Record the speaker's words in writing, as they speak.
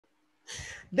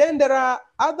Then there are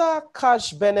other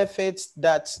cash benefits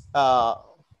that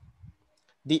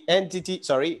the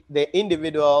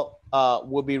individual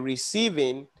will be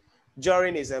receiving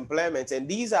during his employment. And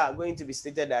these are going to be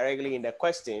stated directly in the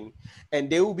question, and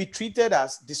they will be treated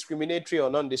as discriminatory or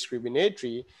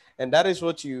non-discriminatory. And that is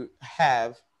what you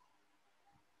have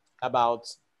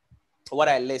about what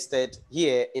I listed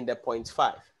here in the point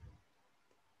 5.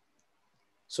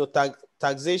 So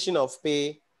taxation of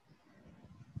pay,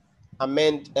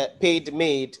 paid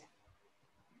made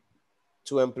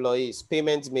to employees,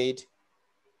 payments made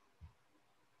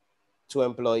to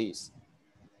employees.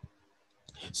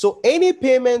 So any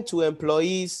payment to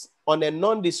employees on a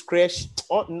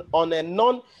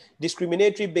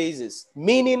non-discriminatory basis,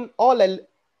 meaning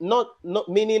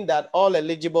meaning that all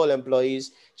eligible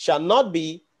employees shall not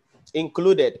be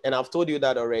included, and I've told you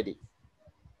that already.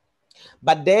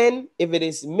 But then if it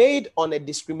is made on a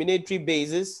discriminatory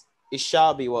basis, it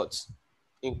shall be what?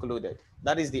 Included.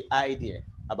 That is the idea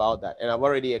about that. And I've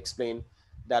already explained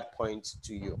that point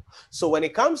to you. So when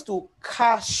it comes to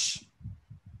cash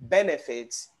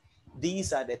benefits,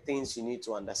 these are the things you need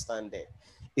to understand there.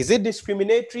 Is it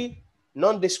discriminatory?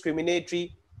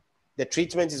 Non-discriminatory? The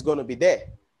treatment is going to be there.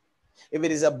 If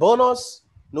it is a bonus,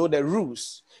 know the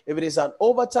rules. If it is an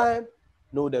overtime,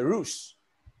 know the rules.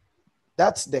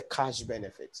 That's the cash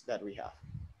benefits that we have.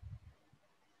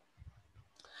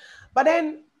 But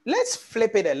then let's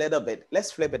flip it a little bit.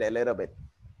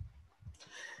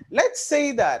 Let's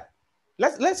say that,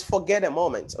 let's forget a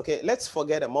moment, okay? Let's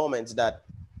forget a moment that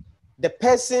the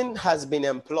person has been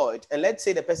employed, and let's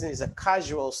say the person is a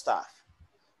casual staff.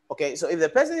 Okay, so if the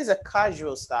person is a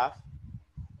casual staff,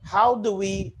 how do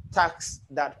we tax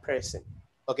that person?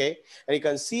 Okay, and you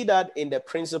can see that in the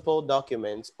principal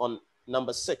document on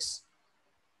number 6.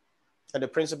 And the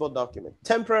principal document,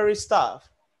 temporary staff,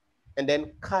 and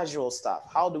then casual staff.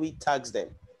 How do we tax them?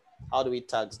 How do we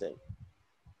tax them?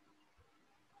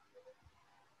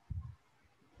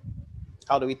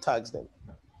 How do we tax them?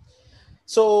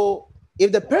 So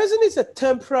if the person is a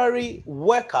temporary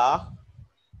worker,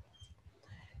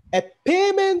 a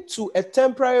payment to a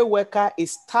temporary worker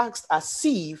is taxed as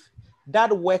if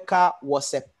that worker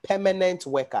was a permanent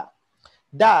worker.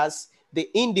 Thus, the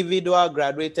individual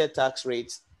graduated tax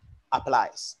rate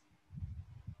applies.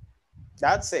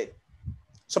 That's it.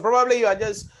 So probably you are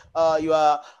just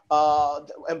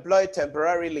employed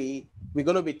temporarily. We're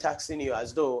going to be taxing you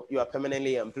as though you are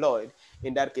permanently employed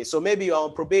in that case. So maybe you are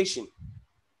on probation.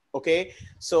 Okay,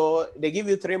 so they give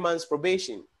you 3 months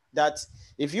probation. That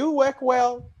if you work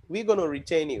well, we're going to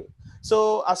retain you.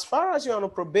 So as far as you're on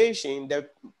probation, the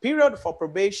period for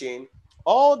probation,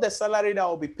 all the salary that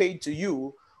will be paid to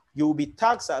you, you will be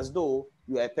taxed as though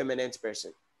you are a permanent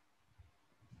person.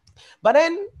 But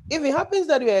then if it happens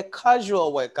that you're a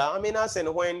casual worker, I mean, as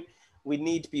and when we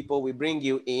need people, we bring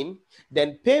you in,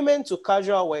 then payment to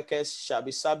casual workers shall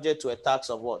be subject to a tax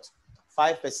of what?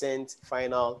 5%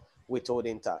 final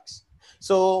withholding tax.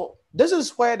 So this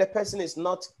is where the person is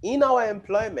not in our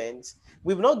employment.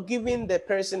 We've not given the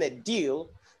person a deal.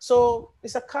 So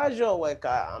it's a casual worker.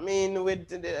 I mean,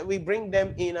 we bring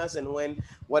them in as and when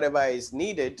whatever is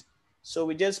needed. So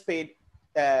we just paid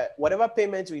whatever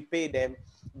payments we pay them,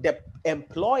 the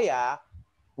employer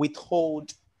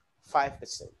withhold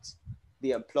 5%.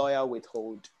 The employer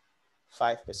withhold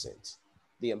 5%.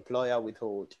 The employer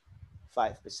withhold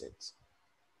 5%.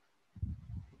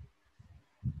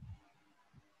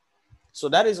 So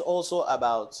that is also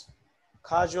about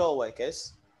casual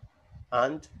workers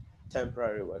and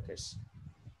temporary workers.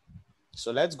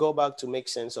 So let's go back to make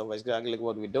sense of exactly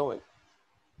what we're doing.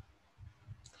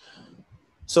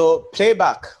 So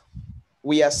playback,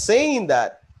 we are saying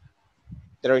that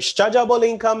there is chargeable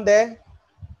income there.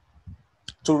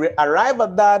 To arrive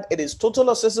at that, it is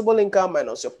total assessable income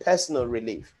minus your personal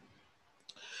relief.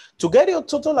 To get your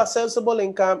total assessable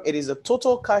income, it is a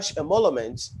total cash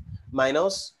emolument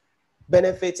minus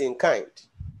benefit in kind.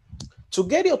 To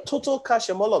get your total cash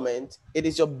emolument, it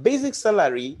is your basic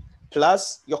salary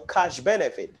plus your cash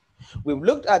benefit. We've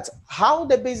looked at how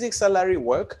the basic salary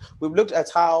work. We've looked at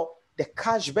how the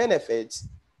cash benefit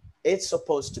is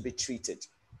supposed to be treated.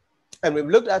 And we've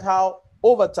looked at how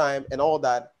overtime and all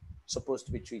that is supposed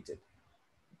to be treated.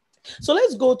 So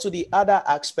let's go to the other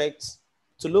aspects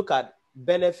to look at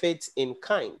benefits in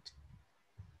kind.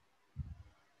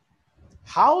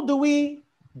 How do we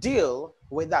deal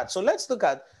with that? So let's look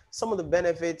at some of the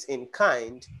benefits in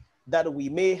kind that we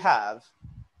may have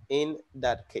in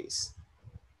that case.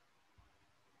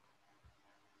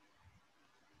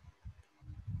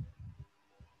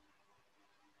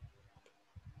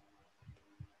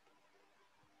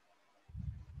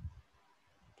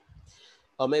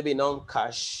 or maybe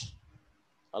non-cash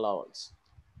allowance.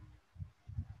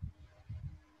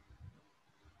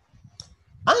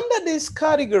 Under this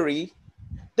category,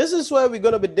 this is where we're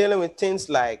going to be dealing with things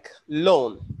like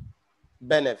loan,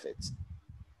 benefits,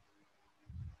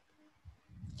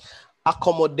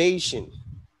 accommodation,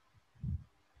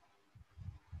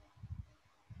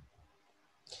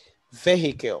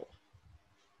 vehicle,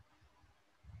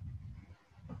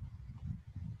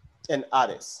 and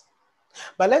others.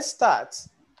 But let's start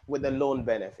with the loan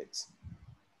benefits.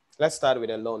 Let's start with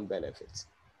the loan benefits.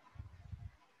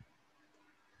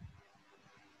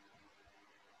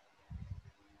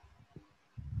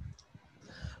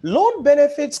 Loan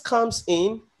benefits comes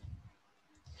in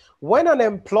when an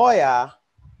employer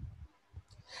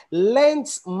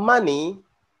lends money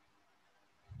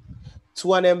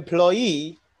to an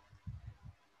employee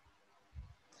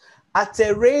at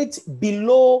a rate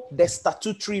below the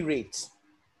statutory rate.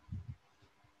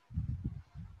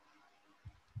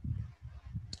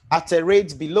 At a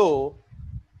rate below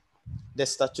the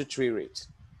statutory rate.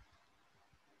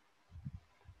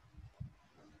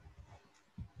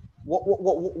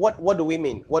 What do we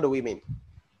mean? What do we mean?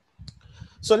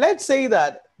 So let's say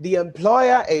that the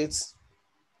employer is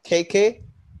KK,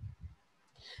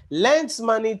 lends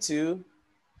money to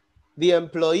the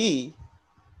employee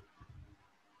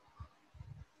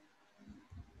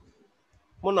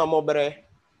and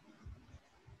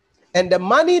the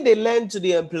money they lend to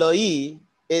the employee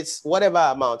is whatever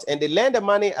amount, and they lend the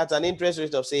money at an interest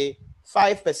rate of say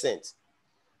 5%,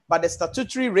 but the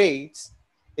statutory rate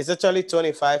is actually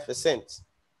 25%.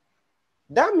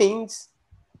 That means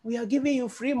we are giving you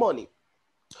free money.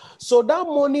 So that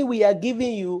money we are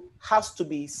giving you has to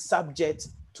be subject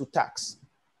to tax.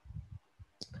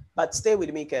 But stay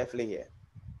with me carefully here.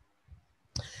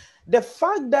 The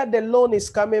fact that the loan is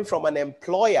coming from an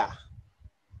employer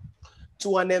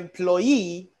to an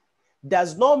employee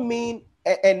does not mean,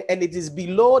 and it is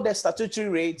below the statutory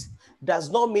rate, does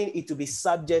not mean it will be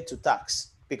subject to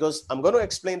tax, because I'm going to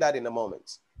explain that in a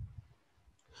moment.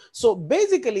 So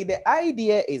basically, the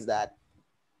idea is that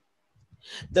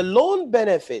the loan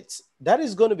benefit that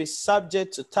is going to be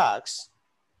subject to tax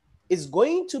is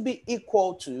going to be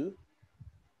equal to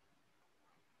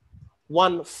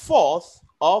 1/4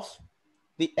 of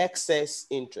the excess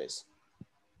interest.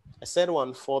 I said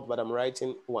 1/4, but I'm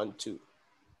writing 1/2.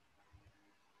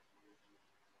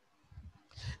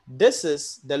 This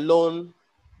is the loan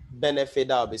benefit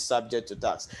that will be subject to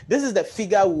tax. This is the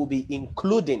figure we'll be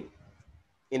including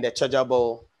in the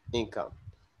chargeable income.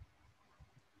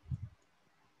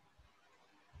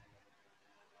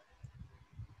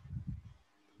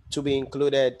 To be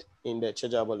included in the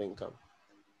chargeable income.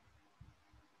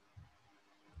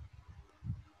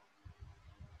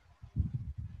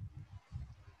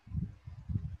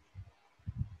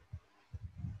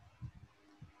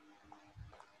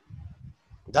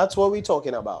 That's what we're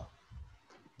talking about.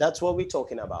 That's what we're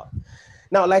talking about.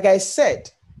 Now, like I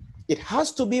said, it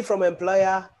has to be from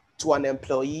employer to an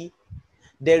employee.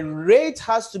 The rate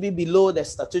has to be below the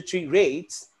statutory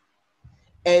rate.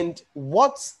 And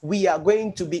what we are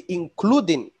going to be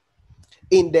including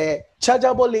in the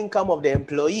chargeable income of the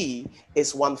employee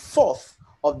is 1/4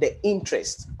 of the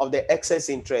interest, of the excess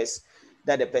interest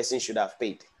that the person should have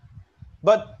paid.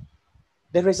 But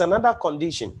there is another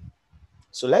condition.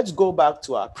 So let's go back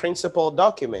to our principal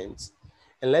document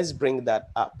and let's bring that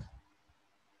up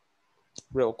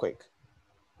real quick.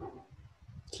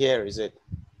 Here is it.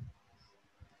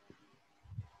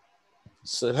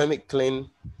 So let me clean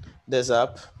this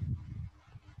up.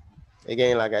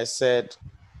 Again, like I said,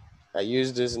 I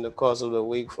used this in the course of the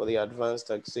week for the advanced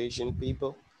taxation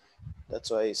people.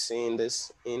 That's why you're seeing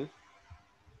this in.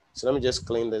 So let me just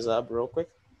clean this up real quick.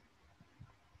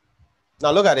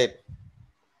 Now look at it.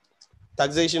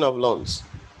 Taxation of loans.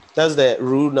 That's the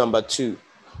rule number 2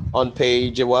 on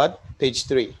page what? Page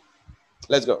 3.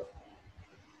 Let's go.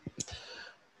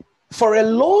 For a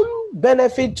loan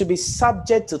benefit to be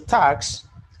subject to tax,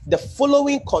 the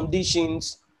following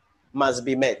conditions must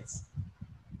be met.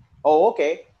 Oh,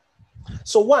 okay.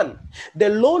 So 1, the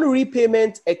loan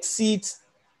repayment exceeds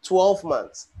 12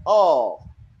 months. Oh,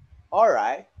 all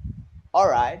right. All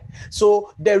right.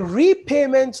 So the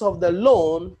repayment of the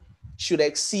loan should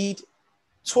exceed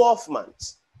 12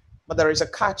 months. But there is a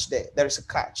catch there. There is a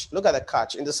catch. Look at the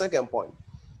catch in the second point.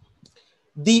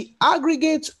 The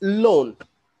aggregate loan,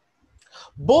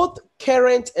 both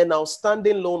current and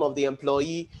outstanding loan of the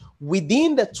employee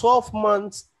within the 12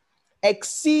 months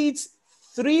exceeds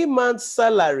 3 months'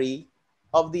 salary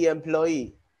of the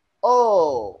employee.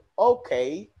 Oh,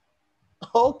 okay.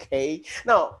 Okay.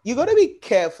 Now, you got to be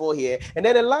careful here. And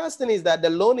then the last thing is that the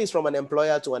loan is from an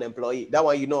employer to an employee. That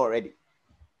one you know already.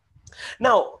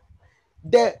 Now,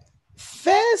 the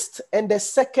first and the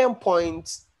second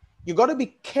point, you got to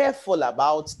be careful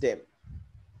about them.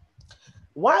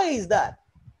 Why is that?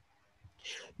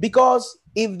 Because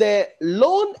if the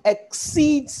loan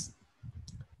exceeds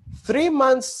 3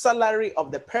 months' salary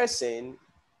of the person,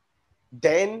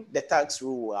 then the tax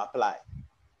rule will apply.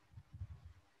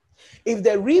 If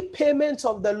the repayment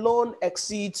of the loan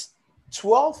exceeds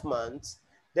 12 months,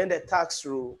 then the tax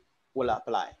rule will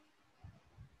apply.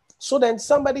 So then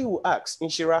somebody will ask,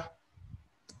 Nhyira,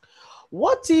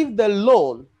 what if the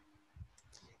loan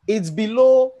is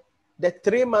below the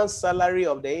 3 months salary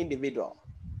of the individual,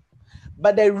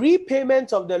 but the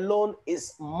repayment of the loan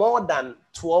is more than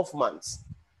 12 months?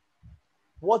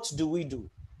 What do we do?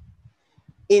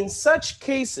 In such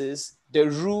cases, the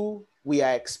rule we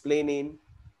are explaining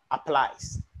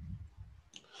applies.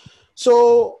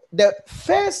 So the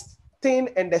first thing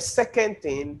and the second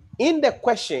thing in the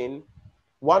question,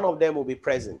 one of them will be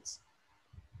present.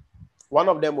 One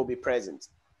of them will be present.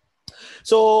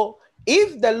 So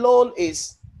if the loan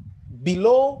is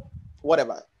below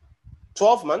whatever,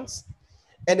 12 months,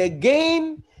 and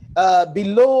again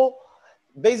below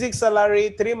basic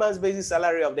salary, 3 months basic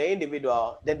salary of the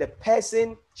individual, then the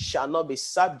person shall not be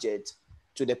subject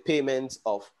to the payment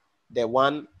of the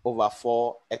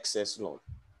 1/4 excess loan.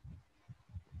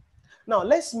 Now,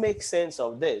 let's make sense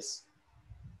of this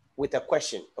with a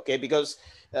question, okay? Because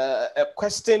a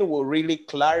question will really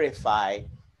clarify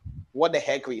what the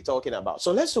heck we're talking about.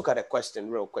 So let's look at a question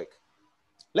real quick.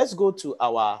 Let's go to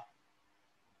our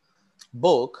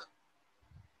book,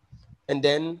 and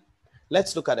then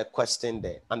let's look at a question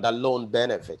there under loan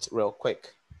benefits real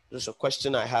quick. There's a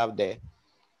question I have there.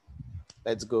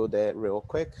 Let's go there real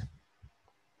quick.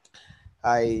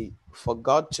 I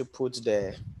forgot to put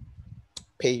the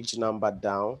page number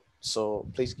down, so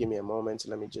please give me a moment.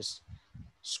 Let me just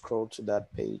scroll to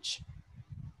that page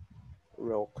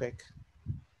real quick.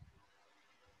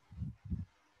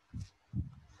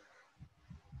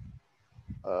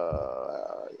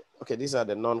 Okay, these are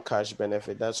the non-cash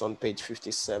benefit. That's on page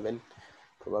 57.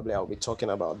 Probably I'll be talking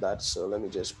about that, so let me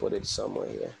just put it somewhere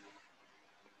here.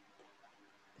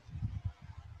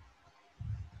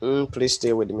 Please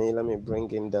stay with me. Let me bring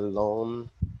in the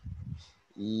loan.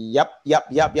 Yep.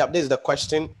 This is the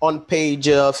question on page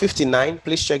 59.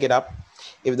 Please check it up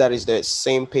if that is the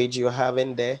same page you have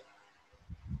in there.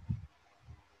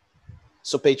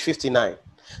 So page 59.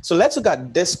 So let's look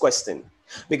at this question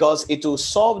because it will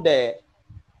solve the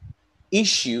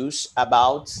issues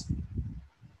about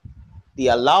the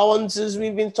allowances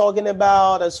we've been talking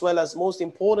about, as well as most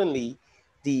importantly,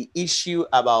 the issue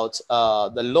about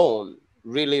the loan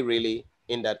really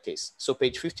in that case. So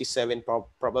page 57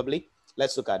 probably.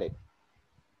 Let's look at it.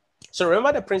 So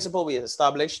remember the principle we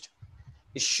established.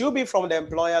 It should be from the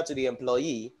employer to the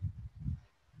employee.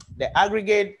 The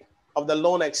aggregate of the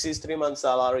loan exceeds 3 months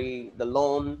salary. The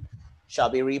loan shall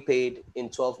be repaid in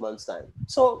 12 months time.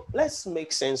 So let's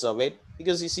make sense of it,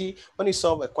 because you see, when you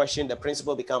solve a question, the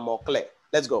principle becomes more clear.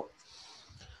 Let's go.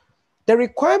 The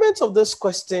requirements of this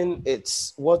question,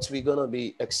 it's what we're going to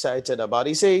be excited about.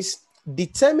 It says,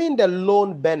 determine the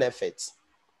loan benefits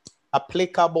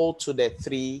applicable to the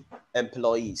 3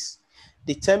 employees.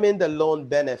 Determine the loan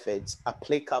benefits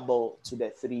applicable to the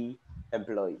 3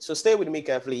 employees. So stay with me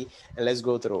carefully and let's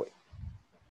go through it.